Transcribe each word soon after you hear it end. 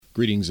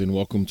Greetings and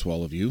welcome to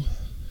all of you.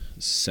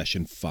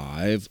 Session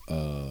 5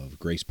 of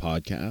Grace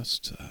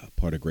Podcast,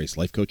 part of Grace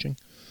Life Coaching.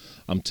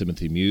 I'm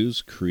Timothy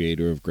Muse,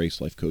 creator of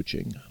Grace Life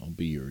Coaching. I'll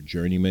be your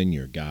journeyman,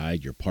 your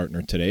guide, your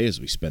partner today as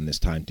we spend this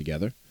time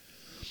together.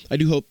 I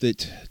do hope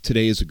that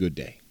today is a good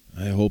day.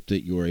 I hope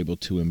that you are able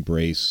to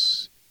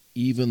embrace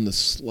even the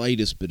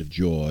slightest bit of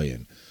joy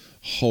and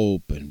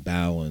hope and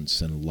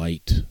balance and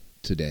light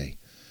today.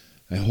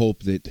 I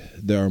hope that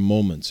there are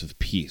moments of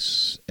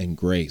peace and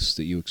grace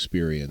that you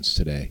experience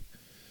today.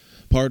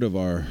 Part of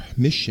our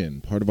mission,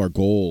 part of our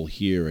goal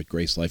here at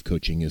Grace Life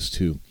Coaching is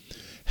to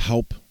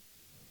help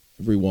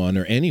everyone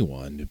or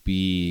anyone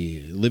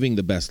be living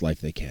the best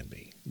life they can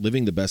be,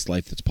 living the best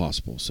life that's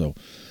possible. So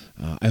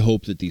I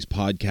hope that these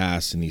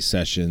podcasts and these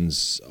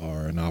sessions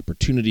are an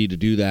opportunity to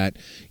do that.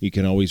 You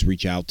can always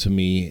reach out to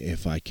me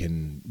if I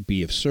can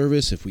be of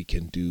service, if we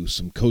can do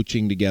some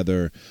coaching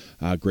together.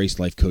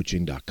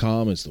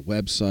 GraceLifeCoaching.com is the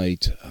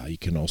website. You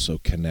can also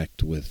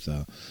connect with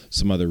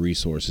some other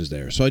resources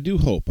there. So I do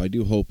hope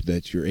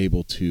that you're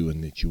able to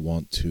and that you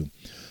want to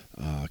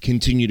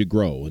continue to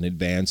grow and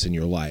advance in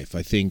your life.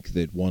 I think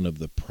that one of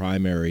the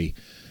primary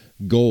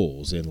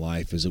goals in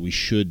life is that we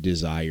should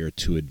desire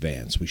to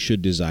advance. We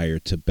should desire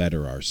to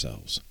better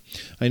ourselves.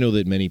 I know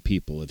that many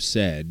people have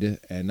said,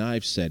 and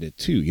I've said it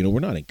too, we're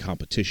not in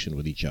competition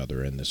with each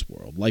other in this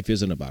world. Life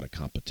isn't about a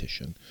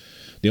competition.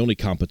 The only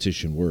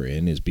competition we're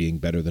in is being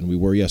better than we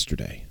were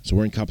yesterday. So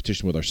we're in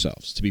competition with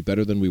ourselves to be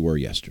better than we were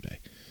yesterday.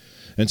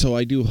 And so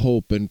I do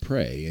hope and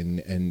pray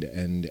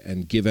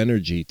and give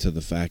energy to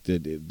the fact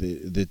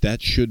that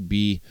should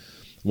be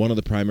one of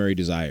the primary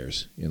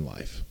desires in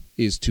life,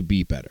 is to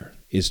be better,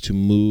 is to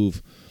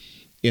move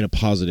in a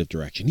positive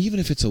direction, even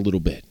if it's a little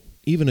bit,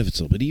 even if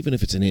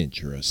it's an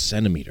inch or a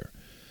centimeter,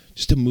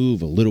 just to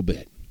move a little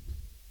bit.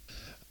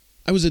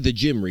 I was at the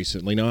gym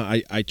recently. Now,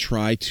 I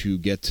try to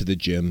get to the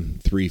gym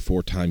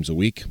 3-4 times a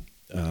week.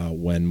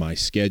 When my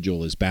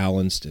schedule is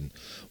balanced and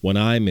when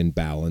I'm in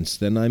balance,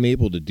 then I'm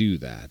able to do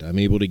that. I'm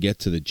able to get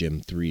to the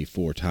gym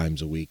 3-4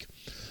 times a week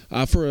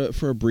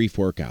for a brief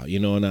workout,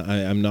 and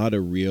I'm not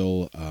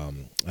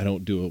I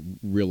don't do a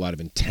real lot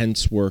of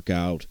intense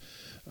workout,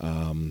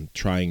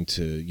 trying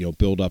to,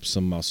 build up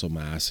some muscle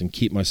mass and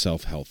keep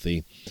myself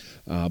healthy.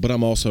 But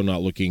I'm also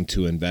not looking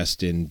to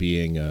invest in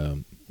being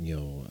a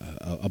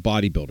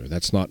bodybuilder.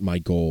 That's not my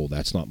goal.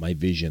 That's not my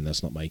vision.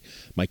 That's not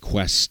my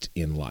quest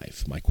in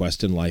life. My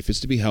quest in life is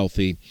to be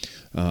healthy.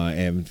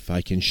 And if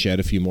I can shed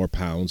a few more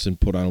pounds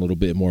and put on a little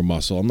bit more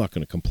muscle, I'm not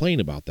going to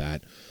complain about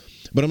that.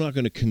 But I'm not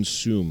going to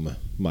consume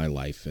my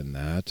life in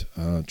that.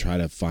 Try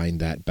to find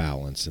that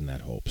balance and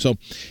that hope. So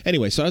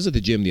anyway, I was at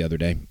the gym the other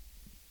day.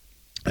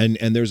 And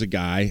there's a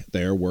guy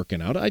there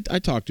working out. I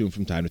talk to him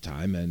from time to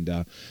time,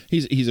 and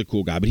he's a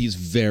cool guy, but he's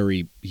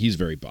very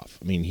buff.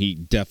 I mean, he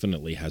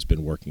definitely has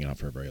been working out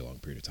for a very long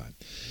period of time.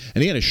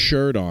 And he had a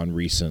shirt on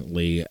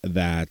recently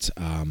that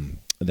on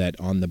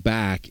the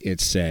back it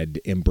said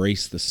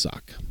 "Embrace the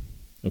suck."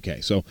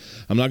 Okay, so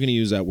I'm not going to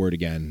use that word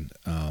again.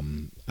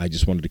 I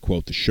just wanted to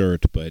quote the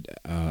shirt, but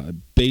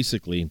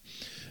basically,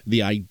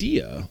 the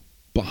idea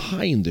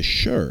behind the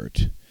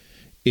shirt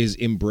is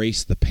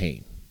embrace the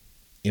pain.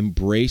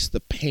 Embrace the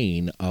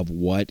pain of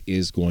what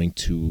is going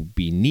to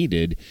be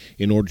needed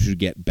in order to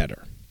get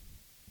better.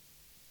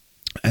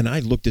 And I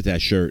looked at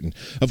that shirt, and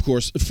of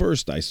course,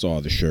 first I saw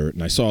the shirt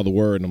and I saw the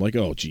word, and I'm like,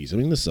 oh, geez,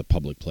 this is a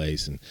public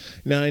place. And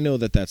now I know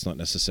that that's not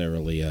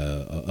necessarily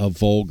a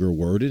vulgar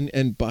word.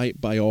 And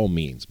by all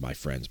means, my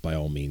friends, by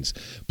all means,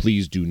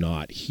 please do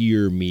not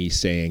hear me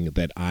saying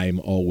that I'm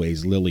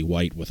always lily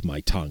white with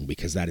my tongue,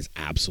 because that is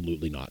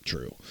absolutely not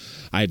true.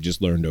 I've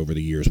just learned over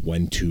the years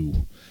when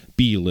to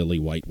be lily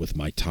white with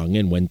my tongue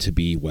and when to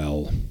be,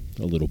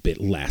 a little bit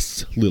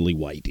less lily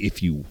white,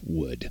 if you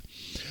would.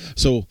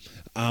 So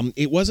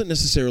it wasn't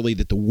necessarily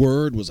that the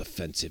word was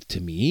offensive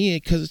to me,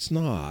 because it's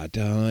not.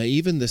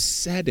 Even the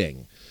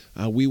setting,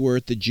 we were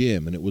at the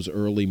gym and it was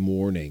early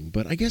morning,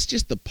 but I guess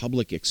just the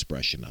public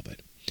expression of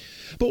it.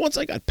 But once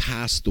I got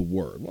past the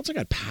word, once I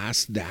got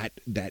past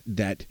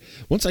that,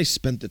 once I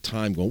spent the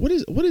time going, what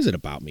is it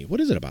about me?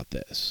 What is it about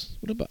this?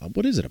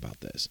 What is it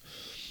about this?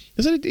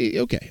 I said,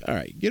 okay, all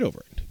right, get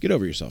over it. Get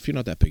over yourself. You're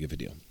not that big of a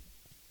deal.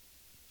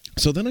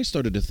 So then I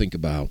started to think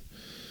about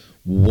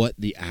what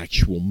the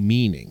actual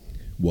meaning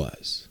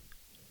was.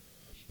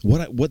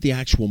 What the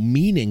actual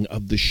meaning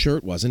of the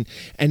shirt was, and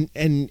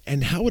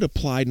how it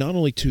applied not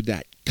only to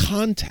that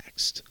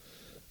context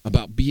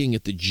about being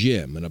at the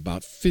gym and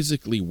about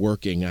physically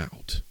working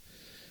out.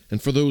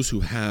 And for those who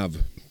have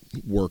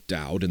worked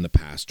out in the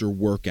past or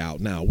work out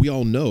now, we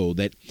all know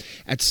that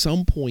at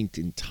some point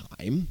in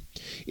time,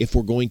 if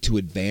we're going to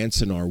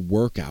advance in our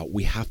workout,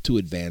 we have to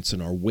advance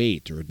in our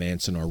weight or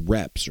advance in our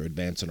reps or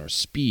advance in our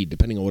speed,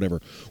 depending on whatever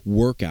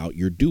workout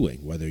you're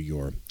doing, whether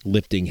you're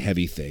lifting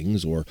heavy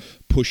things or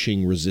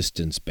pushing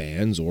resistance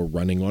bands or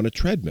running on a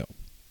treadmill.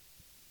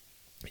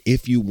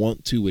 If you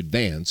want to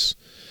advance,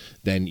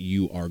 then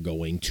you are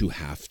going to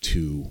have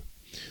to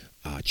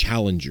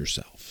challenge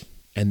yourself.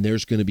 And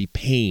there's going to be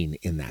pain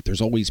in that.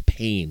 There's always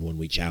pain when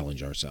we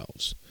challenge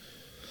ourselves.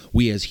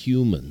 We as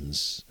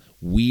humans,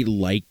 We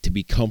like to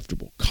be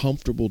comfortable.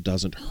 Comfortable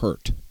doesn't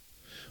hurt.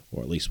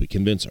 Or at least we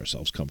convince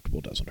ourselves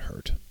comfortable doesn't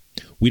hurt.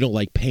 We don't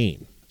like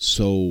pain.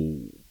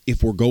 So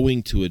if we're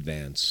going to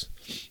advance,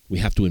 we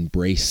have to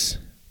embrace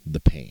the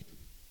pain.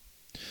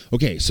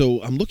 Okay,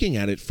 so I'm looking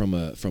at it from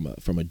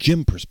a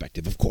gym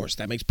perspective. Of course,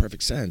 that makes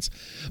perfect sense.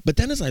 But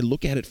then as I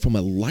look at it from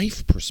a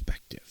life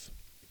perspective,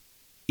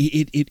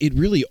 it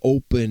really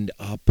opened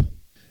up,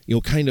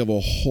 kind of a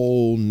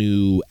whole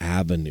new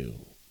avenue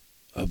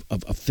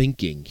of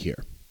thinking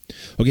here.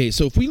 Okay,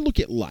 so if we look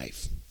at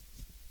life,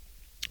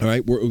 all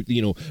right, we're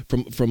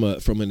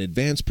from an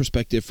advanced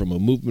perspective, from a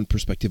movement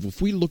perspective,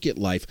 if we look at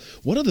life,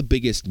 one of the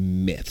biggest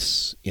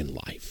myths in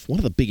life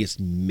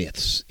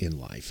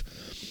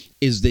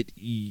is that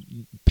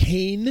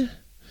pain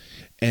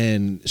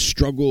and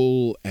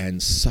struggle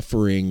and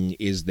suffering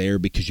is there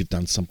because you've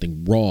done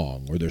something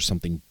wrong, or there's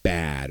something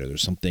bad, or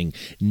there's something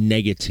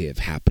negative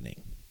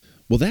happening.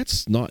 Well,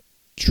 that's not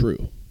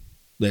true.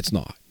 That's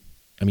not.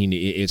 I mean,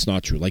 it's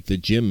not true. Like the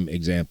gym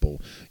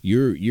example,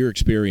 you're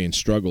experiencing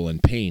struggle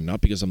and pain,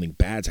 not because something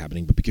bad's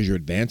happening, but because you're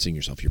advancing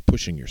yourself, you're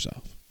pushing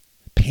yourself.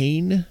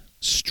 Pain,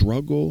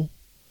 struggle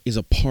is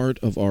a part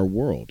of our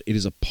world. It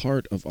is a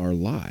part of our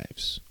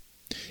lives.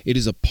 It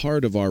is a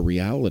part of our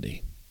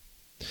reality.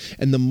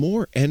 And the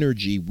more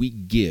energy we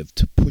give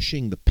to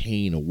pushing the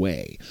pain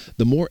away,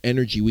 the more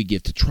energy we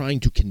give to trying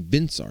to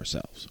convince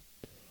ourselves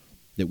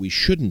that we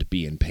shouldn't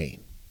be in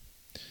pain,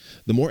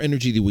 the more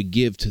energy that we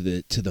give to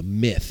the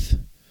myth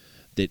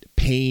that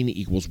pain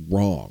equals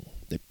wrong,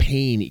 that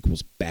pain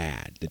equals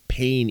bad, that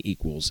pain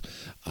equals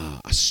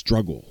a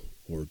struggle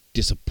or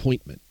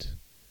disappointment,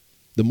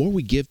 the more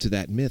we give to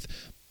that myth,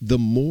 the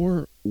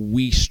more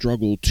we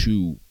struggle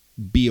to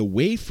be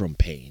away from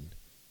pain,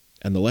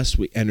 and the less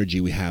energy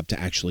we have to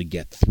actually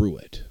get through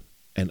it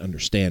and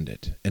understand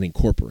it and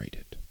incorporate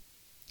it.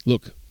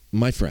 Look,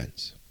 my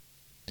friends,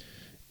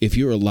 if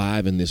you're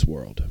alive in this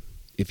world,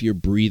 if you're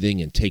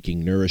breathing and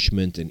taking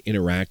nourishment and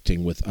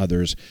interacting with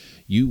others,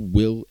 you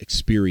will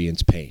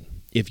experience pain.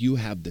 If you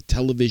have the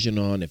television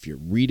on, if you're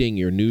reading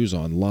your news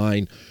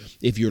online,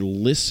 if you're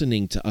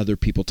listening to other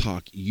people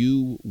talk,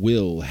 you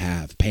will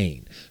have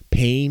pain.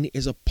 Pain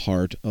is a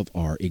part of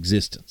our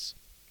existence.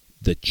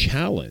 The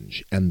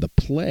challenge and the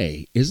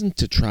play isn't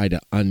to try to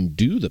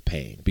undo the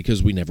pain,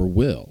 because we never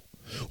will,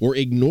 or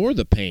ignore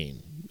the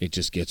pain. It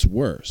just gets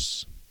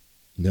worse.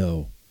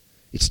 No,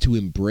 it's to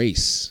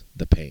embrace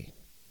the pain.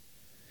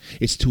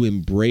 It's to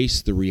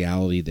embrace the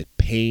reality that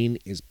pain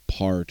is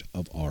part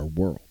of our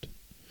world,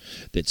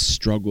 that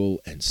struggle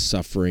and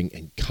suffering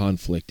and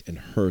conflict and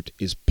hurt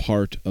is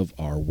part of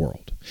our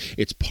world.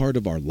 It's part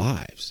of our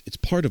lives. It's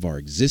part of our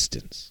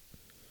existence.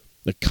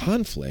 The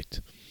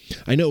conflict,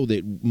 I know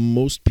that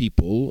most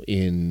people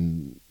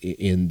in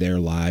their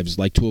lives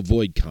like to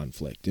avoid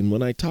conflict. And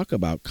when I talk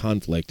about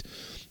conflict,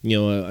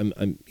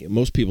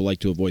 most people like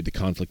to avoid the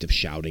conflict of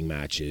shouting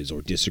matches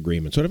or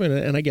disagreements, sort of,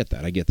 and I get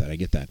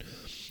that.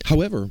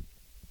 However,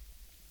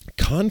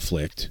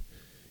 conflict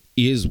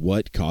is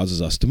what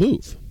causes us to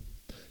move.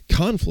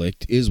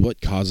 Conflict is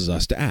what causes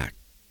us to act.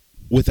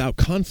 Without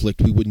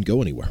conflict, we wouldn't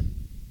go anywhere.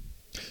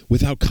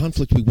 Without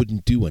conflict, we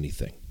wouldn't do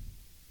anything.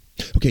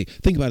 Okay,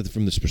 think about it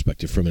from this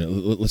perspective for a minute.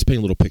 Let's paint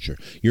a little picture.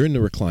 You're in the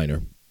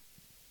recliner,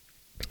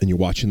 and you're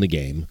watching the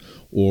game,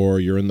 or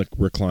you're in the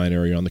recliner,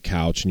 or you're on the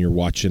couch, and you're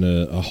watching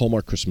a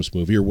Hallmark Christmas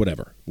movie, or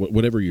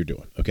whatever you're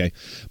doing, okay?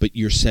 But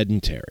you're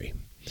sedentary.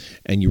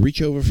 And you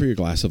reach over for your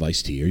glass of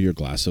iced tea, or your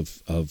glass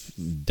of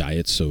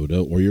diet soda,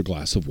 or your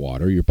glass of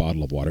water, your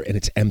bottle of water, and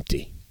it's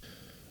empty.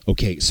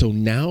 Okay, so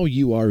now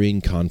you are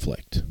in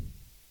conflict.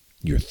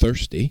 You're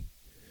thirsty,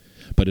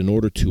 but in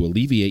order to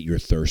alleviate your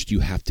thirst,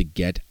 you have to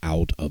get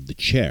out of the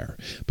chair.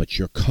 But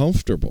you're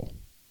comfortable.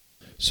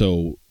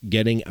 So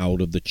getting out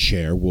of the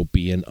chair will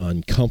be an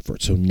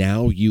uncomfort. So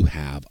now you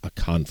have a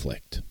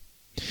conflict.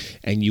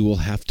 And you will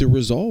have to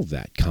resolve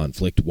that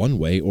conflict one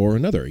way or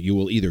another. You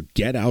will either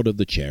get out of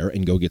the chair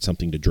and go get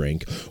something to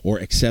drink, or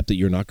accept that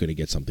you're not going to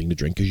get something to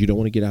drink because you don't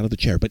want to get out of the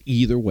chair. But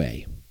either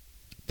way,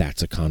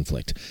 that's a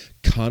conflict.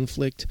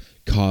 Conflict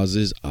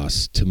causes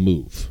us to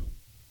move.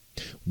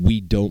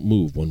 We don't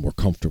move when we're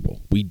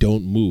comfortable. We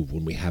don't move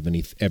when we have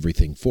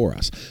everything for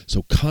us.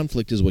 So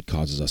conflict is what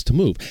causes us to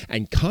move.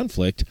 And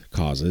conflict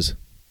causes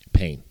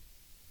pain.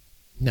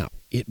 Now,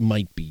 it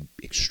might be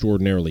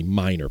extraordinarily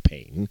minor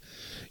pain,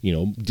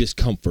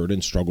 discomfort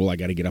and struggle. I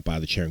got to get up out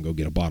of the chair and go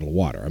get a bottle of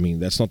water. I mean,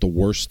 that's not the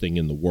worst thing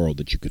in the world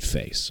that you could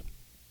face.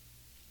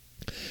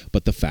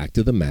 But the fact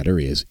of the matter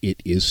is,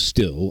 it is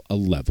still a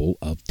level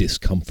of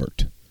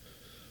discomfort.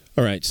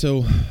 All right,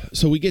 so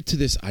we get to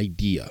this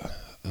idea,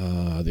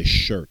 this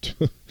shirt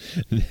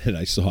that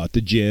I saw at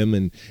the gym,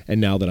 and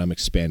now that I'm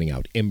expanding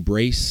out.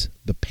 Embrace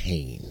the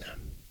pain.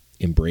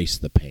 Embrace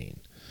the pain.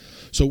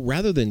 So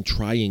rather than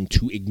trying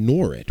to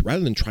ignore it,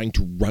 rather than trying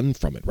to run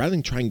from it, rather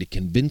than trying to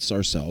convince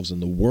ourselves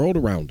and the world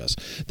around us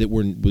that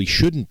we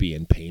shouldn't be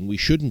in pain, we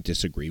shouldn't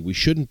disagree, we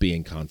shouldn't be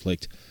in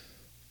conflict,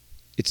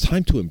 it's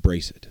time to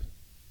embrace it.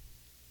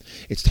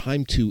 It's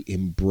time to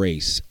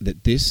embrace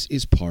that this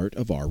is part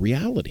of our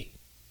reality.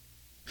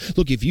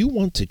 Look, if you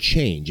want to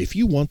change, if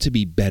you want to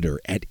be better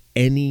at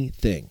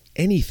anything,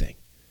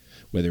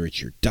 whether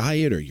it's your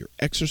diet or your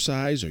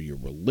exercise or your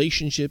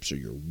relationships or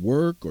your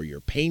work or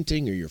your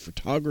painting or your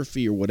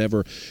photography or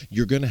whatever,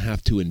 you're going to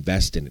have to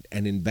invest in it.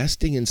 And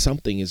investing in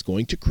something is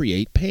going to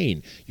create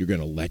pain. You're going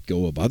to let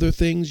go of other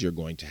things. You're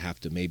going to have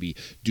to maybe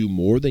do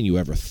more than you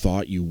ever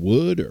thought you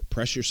would, or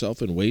press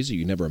yourself in ways that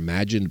you never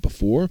imagined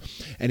before.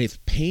 And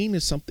if pain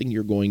is something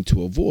you're going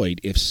to avoid,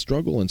 if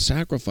struggle and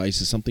sacrifice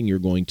is something you're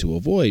going to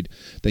avoid,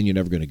 then you're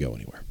never going to go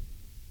anywhere.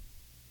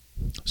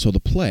 So the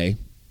play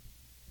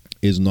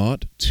is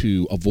not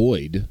to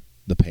avoid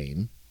the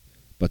pain,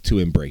 but to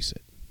embrace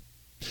it.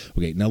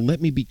 Okay, now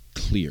let me be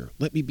clear.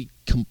 Let me be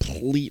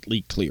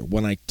completely clear.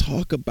 When I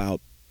talk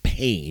about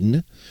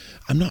pain,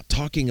 I'm not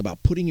talking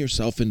about putting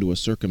yourself into a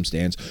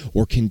circumstance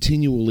or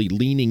continually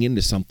leaning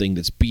into something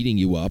that's beating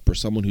you up or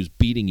someone who's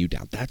beating you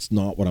down. That's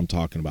not what I'm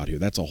talking about here.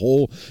 That's a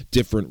whole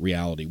different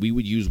reality. We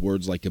would use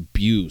words like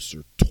abuse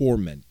or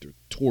torment or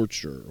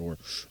torture or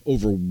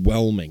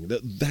overwhelming.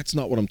 That's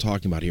not what I'm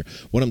talking about here.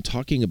 What I'm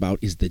talking about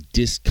is the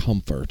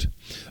discomfort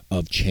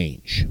of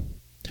change.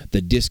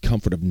 The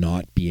discomfort of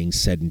not being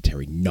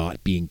sedentary,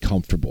 not being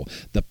comfortable,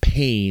 the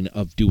pain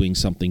of doing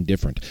something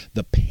different,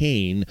 the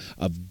pain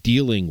of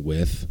dealing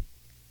with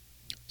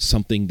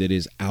something that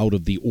is out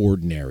of the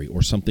ordinary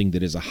or something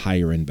that is a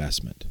higher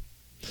investment.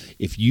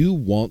 If you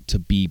want to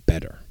be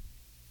better,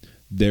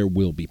 there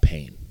will be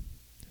pain.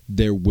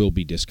 There will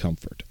be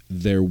discomfort.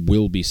 There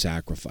will be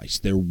sacrifice.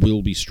 There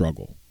will be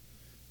struggle.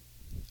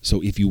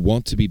 So if you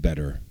want to be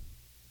better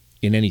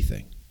in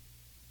anything,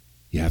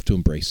 you have to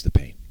embrace the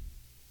pain.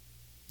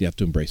 You have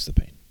to embrace the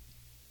pain.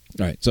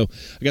 All right, so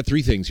I got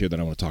 3 things here that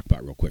I want to talk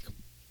about real quick.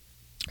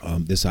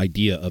 This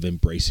idea of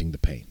embracing the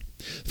pain.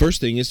 First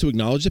thing is to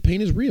acknowledge that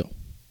pain is real.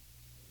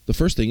 The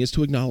first thing is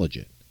to acknowledge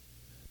it,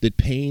 that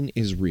pain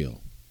is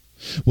real.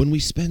 When we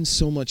spend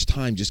so much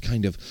time just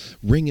kind of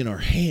wringing our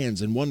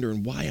hands and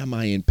wondering, why am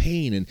I in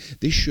pain? And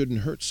this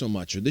shouldn't hurt so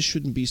much, or this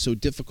shouldn't be so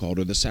difficult,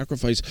 or the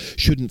sacrifice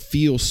shouldn't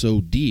feel so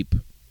deep.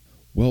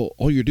 Well,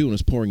 all you're doing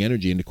is pouring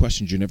energy into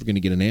questions you're never going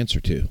to get an answer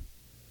to.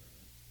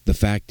 The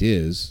fact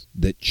is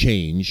that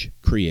change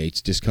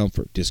creates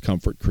discomfort.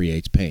 Discomfort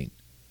creates pain.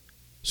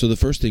 So the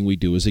first thing we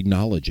do is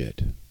acknowledge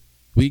it.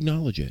 We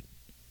acknowledge it.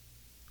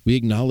 We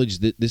acknowledge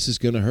that this is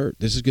going to hurt.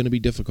 This is going to be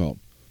difficult.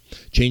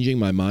 Changing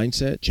my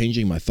mindset,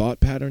 changing my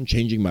thought pattern,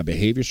 changing my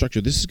behavior structure,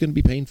 this is going to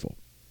be painful.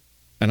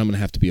 And I'm going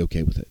to have to be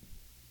okay with it.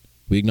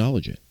 We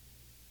acknowledge it.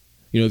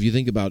 If you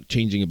think about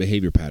changing a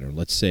behavior pattern,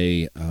 let's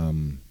say,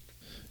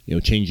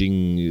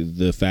 changing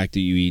the fact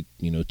that you eat,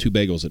 2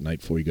 bagels at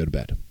night before you go to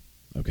bed.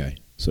 Okay?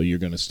 So you're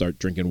going to start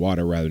drinking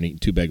water rather than eating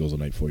 2 bagels a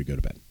night before you go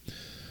to bed.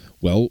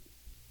 Well,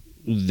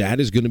 that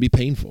is going to be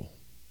painful.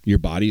 Your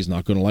body is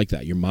not going to like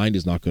that. Your mind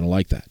is not going to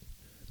like that.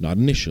 Not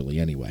initially,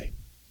 anyway.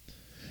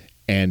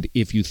 And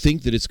if you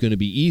think that it's going to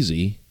be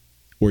easy,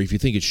 or if you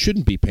think it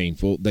shouldn't be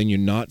painful, then you're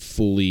not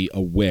fully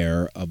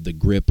aware of the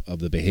grip of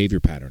the behavior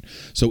pattern.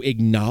 So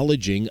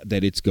acknowledging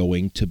that it's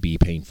going to be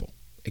painful.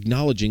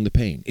 Acknowledging the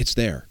pain. It's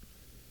there.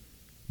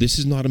 This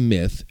is not a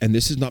myth, and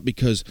this is not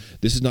because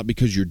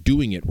you're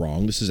doing it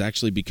wrong. This is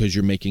actually because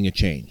you're making a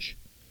change.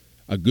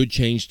 A good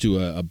change to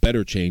a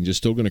better change is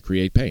still going to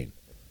create pain.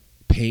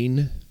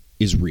 Pain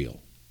is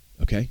real,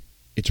 okay?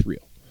 It's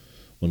real.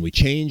 When we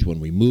change, when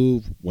we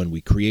move, when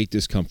we create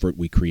discomfort,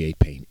 we create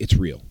pain. It's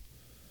real.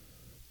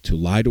 To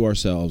lie to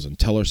ourselves and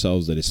tell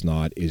ourselves that it's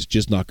not is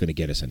just not going to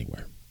get us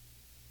anywhere.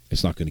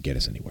 It's not going to get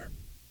us anywhere.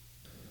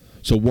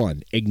 So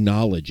 1,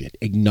 acknowledge it.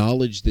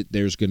 Acknowledge that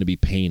there's going to be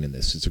pain in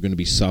this. There's going to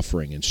be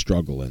suffering and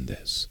struggle in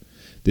this.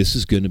 This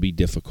is going to be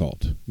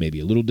difficult. Maybe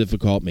a little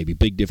difficult, maybe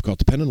big difficult,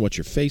 depending on what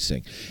you're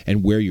facing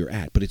and where you're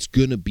at. But it's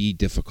going to be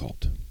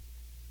difficult.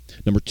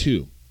 Number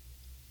 2,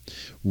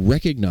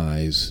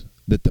 recognize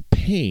that the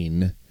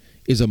pain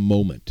is a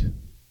moment.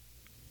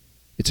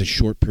 It's a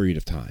short period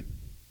of time.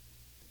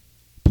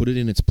 Put it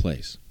in its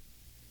place.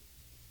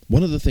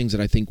 One of the things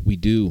that I think we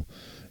do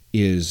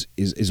is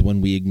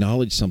when we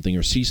acknowledge something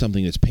or see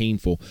something that's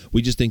painful,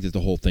 we just think that the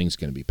whole thing's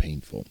going to be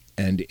painful,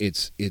 and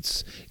it's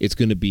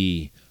going to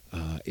be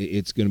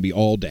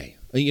all day.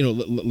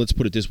 Let's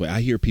put it this way.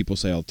 I hear people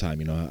say all the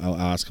time. I'll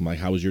ask them, like,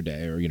 "How was your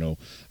day?" Or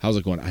 "How's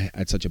it going?" I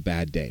had such a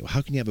bad day. Well,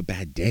 how can you have a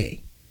bad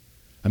day?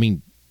 I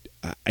mean,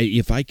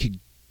 if I could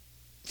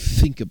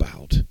think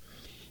about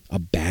a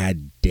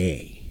bad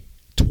day,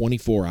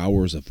 24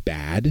 hours of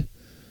bad.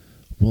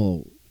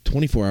 Well,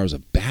 24 hours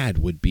of bad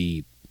would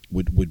be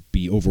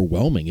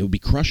overwhelming. It would be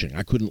crushing.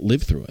 I couldn't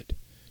live through it.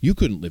 You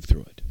couldn't live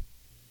through it.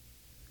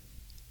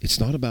 It's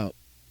not about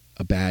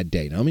a bad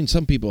day. Now, I mean,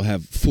 some people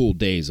have full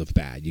days of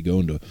bad. You go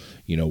into,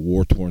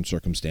 war-torn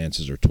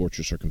circumstances or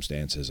torture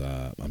circumstances.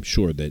 I'm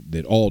sure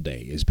that all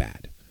day is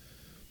bad.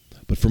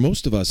 But for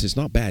most of us, it's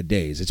not bad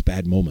days. It's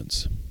bad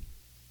moments.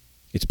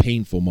 It's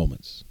painful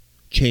moments.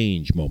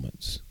 Change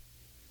moments.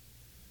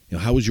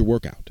 How was your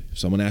workout? If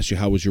someone asks you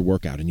how was your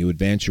workout and you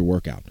advance your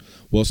workout,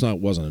 well, it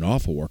wasn't an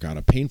awful workout,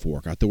 a painful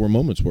workout. There were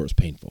moments where it was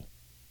painful.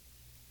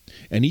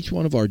 And each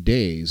one of our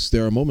days,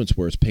 there are moments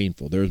where it's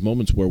painful. There's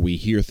moments where we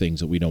hear things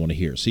that we don't want to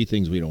hear, see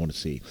things we don't want to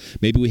see.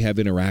 Maybe we have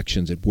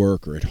interactions at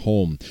work or at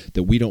home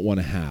that we don't want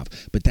to have.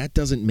 But that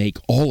doesn't make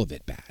all of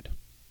it bad.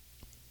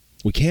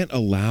 We can't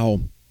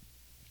allow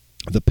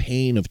the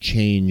pain of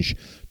change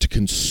to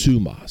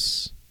consume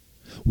us.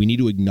 We need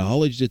to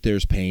acknowledge that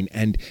there's pain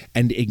and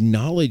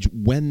acknowledge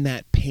when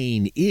that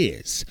pain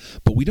is.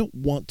 But we don't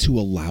want to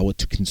allow it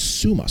to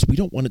consume us. We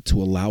don't want it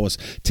to allow us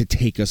to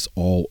take us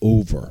all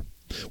over.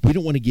 We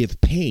don't want to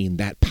give pain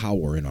that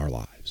power in our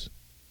lives.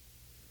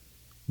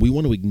 We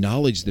want to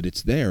acknowledge that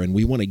it's there, and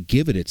we want to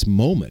give it its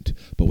moment,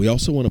 but we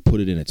also want to put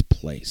it in its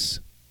place.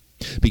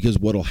 Because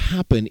what will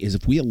happen is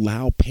if we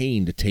allow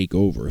pain to take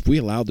over, if we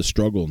allow the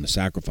struggle and the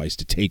sacrifice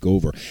to take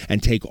over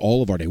and take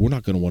all of our day, we're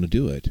not going to want to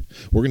do it.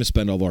 We're going to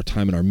spend all of our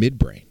time in our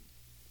midbrain.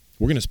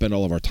 We're going to spend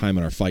all of our time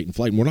in our fight and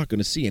flight, and we're not going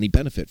to see any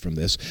benefit from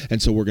this,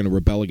 and so we're going to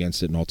rebel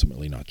against it and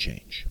ultimately not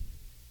change.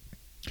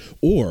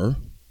 Or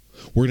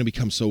we're going to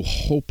become so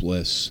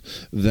hopeless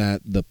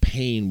that the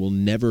pain will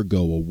never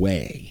go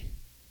away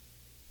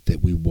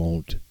that we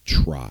won't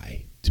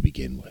try to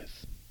begin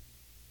with.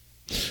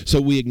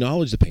 So we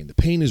acknowledge the pain. The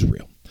pain is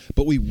real,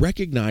 but we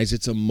recognize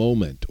it's a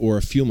moment or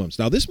a few moments.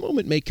 Now, this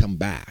moment may come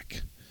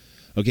back.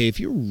 Okay, if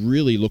you're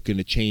really looking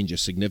to change a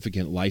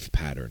significant life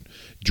pattern,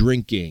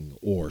 drinking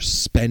or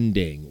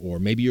spending, or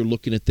maybe you're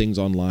looking at things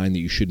online that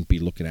you shouldn't be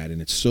looking at,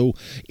 and it's so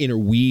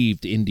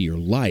interweaved into your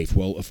life,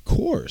 well, of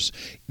course,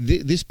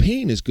 this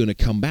pain is going to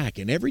come back.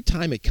 And every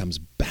time it comes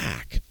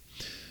back,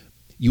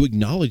 you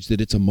acknowledge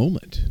that it's a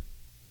moment.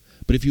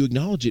 But if you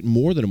acknowledge it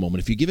more than a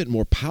moment, if you give it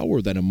more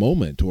power than a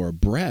moment or a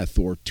breath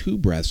or 2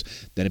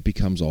 breaths, then it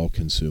becomes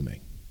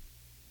all-consuming.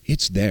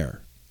 It's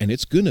there, and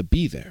it's going to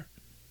be there.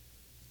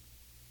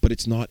 But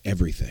it's not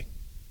everything.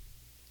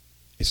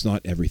 It's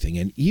not everything.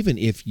 And even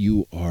if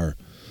you are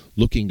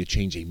looking to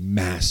change a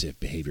massive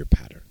behavior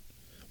pattern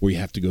where you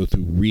have to go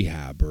through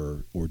rehab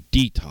or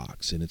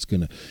detox, and it's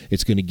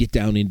gonna get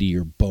down into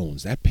your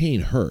bones, that pain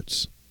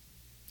hurts.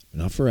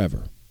 Not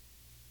forever.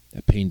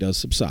 That pain does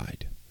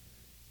subside.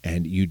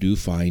 And you do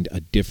find a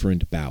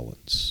different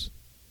balance.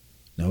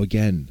 Now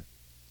again,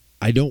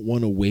 I don't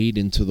want to wade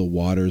into the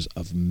waters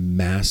of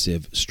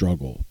massive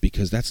struggle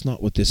because that's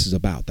not what this is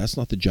about. That's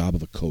not the job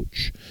of a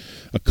coach.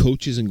 A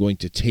coach isn't going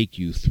to take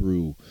you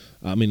through,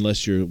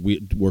 unless you're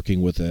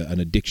working with an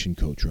addiction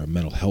coach or a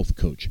mental health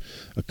coach.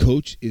 A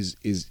coach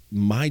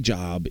my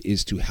job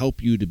is to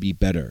help you to be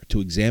better,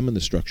 to examine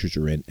the structures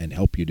you're in and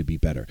help you to be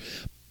better.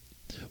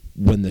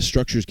 When the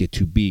structures get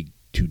too big,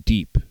 too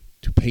deep,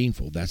 too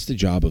painful, that's the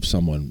job of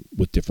someone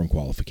with different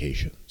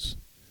qualifications.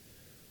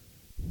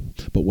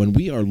 But when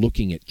we are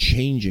looking at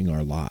changing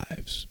our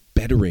lives,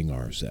 bettering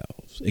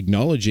ourselves,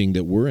 acknowledging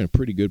that we're in a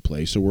pretty good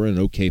place or we're in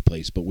an okay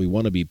place, but we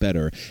want to be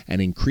better,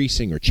 and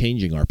increasing or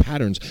changing our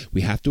patterns,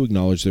 we have to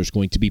acknowledge there's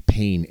going to be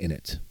pain in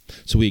it.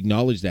 So we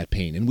acknowledge that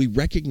pain, and we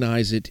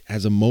recognize it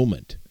as a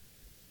moment.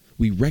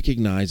 We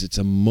recognize it's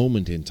a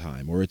moment in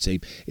time, or it's a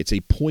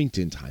point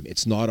in time.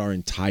 It's not our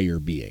entire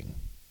being.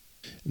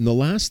 And the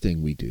last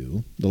thing we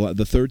do,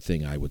 the third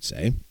thing I would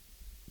say,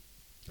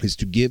 is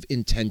to give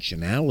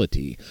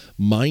intentionality,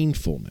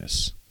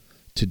 mindfulness,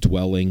 to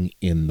dwelling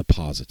in the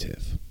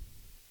positive.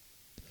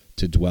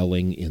 To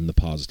dwelling in the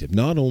positive.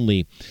 Not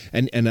only,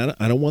 and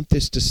I don't want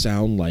this to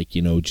sound like,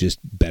 just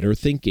better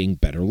thinking,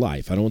 better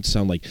life. I don't want it to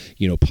sound like,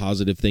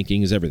 positive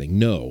thinking is everything.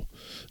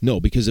 No,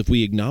 because if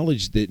we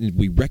acknowledge that,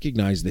 we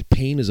recognize that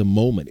pain is a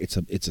moment,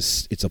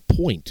 it's a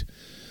point,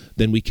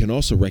 then we can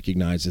also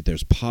recognize that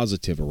there's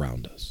positive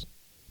around us.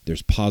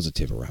 There's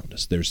positive around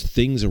us. There's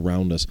things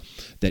around us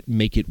that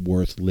make it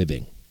worth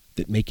living,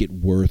 that make it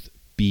worth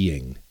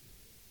being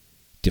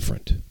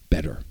different,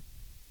 better.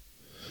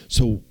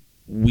 So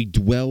we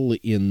dwell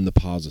in the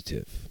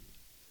positive.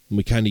 And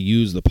we kind of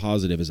use the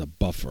positive as a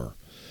buffer,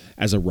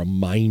 as a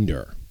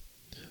reminder.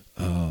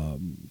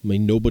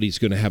 Nobody's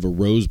going to have a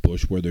rose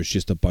bush where there's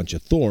just a bunch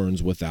of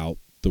thorns without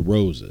the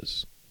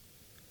roses.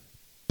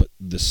 But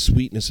the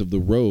sweetness of the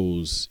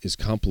rose is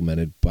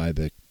complemented by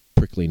the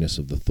prickliness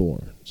of the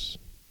thorns.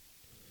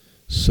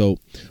 So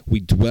we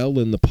dwell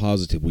in the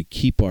positive. We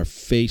keep our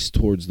face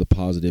towards the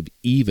positive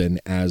even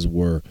as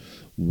we're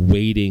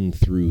wading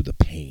through the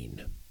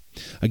pain.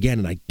 Again,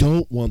 and I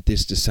don't want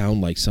this to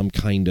sound like some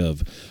kind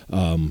of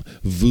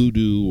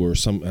voodoo or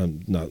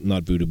some,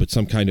 not voodoo, but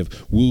some kind of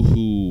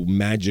woohoo,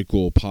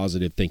 magical,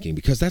 positive thinking,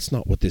 because that's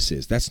not what this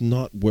is. That's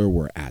not where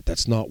we're at.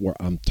 That's not where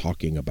I'm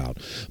talking about.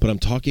 But I'm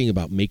talking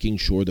about making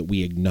sure that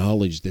we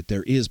acknowledge that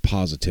there is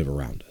positive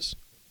around us,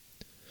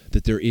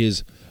 that there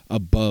is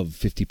above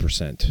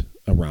 50%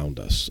 around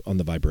us on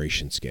the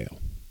vibration scale.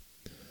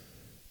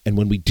 And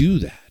when we do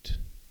that,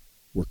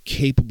 we're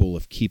capable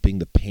of keeping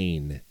the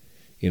pain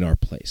in our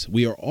place.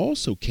 We are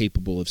also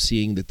capable of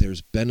seeing that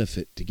there's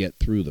benefit to get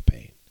through the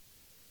pain.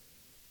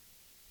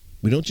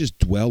 We don't just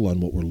dwell on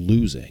what we're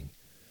losing,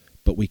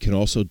 but we can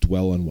also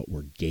dwell on what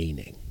we're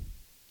gaining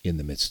in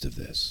the midst of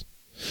this.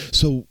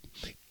 So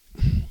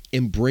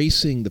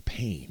embracing the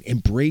pain,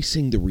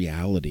 embracing the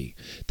reality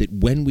that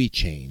when we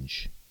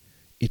change,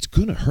 it's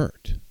going to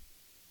hurt.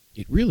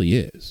 It really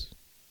is.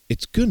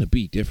 It's going to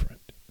be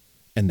different,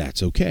 and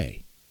that's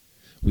okay.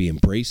 We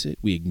embrace it,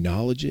 we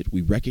acknowledge it,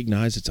 we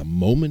recognize it's a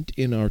moment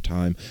in our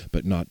time,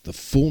 but not the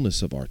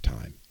fullness of our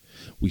time.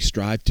 We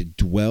strive to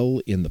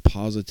dwell in the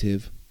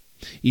positive,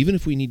 even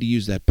if we need to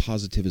use that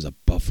positive as a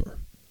buffer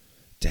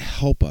to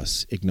help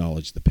us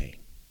acknowledge the pain.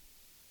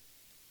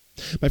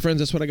 My friends,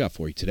 that's what I got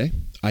for you today.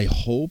 I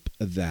hope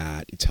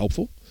that it's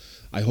helpful.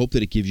 I hope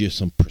that it gives you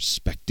some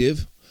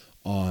perspective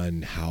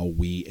on how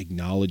we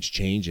acknowledge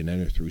change and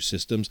enter through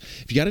systems.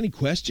 If you got any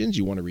questions,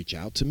 you want to reach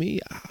out to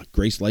me,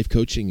 Grace Life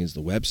Coaching is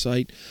the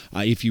website.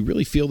 If you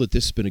really feel that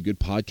this has been a good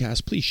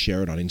podcast, please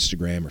share it on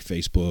Instagram or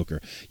Facebook,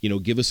 or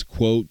give us a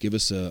quote, give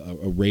us a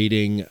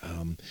rating.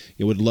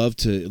 Would love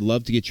to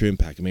get your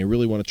impact. I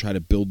really want to try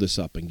to build this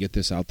up and get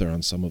this out there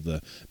on some of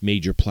the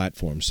major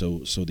platforms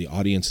so the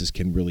audiences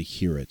can really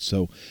hear it.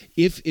 So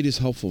if it is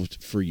helpful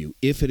for you,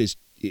 if it is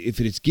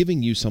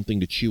giving you something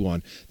to chew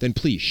on, then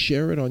please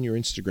share it on your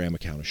Instagram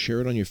account or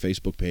share it on your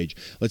Facebook page.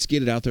 Let's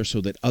get it out there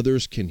so that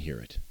others can hear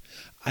it.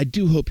 I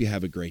do hope you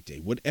have a great day.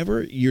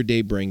 Whatever your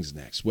day brings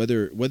next,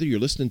 whether you're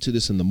listening to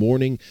this in the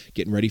morning,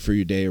 getting ready for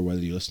your day, or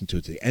whether you listen to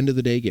it at the end of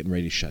the day, getting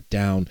ready to shut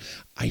down,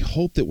 I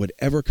hope that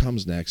whatever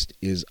comes next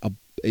is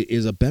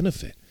a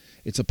benefit.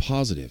 It's a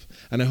positive.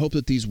 And I hope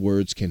that these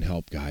words can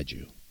help guide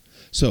you.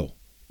 So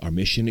our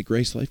mission at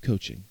Grace Life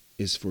Coaching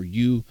is for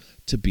you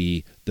to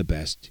be the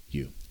best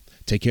you.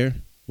 Take care.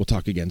 We'll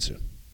talk again soon.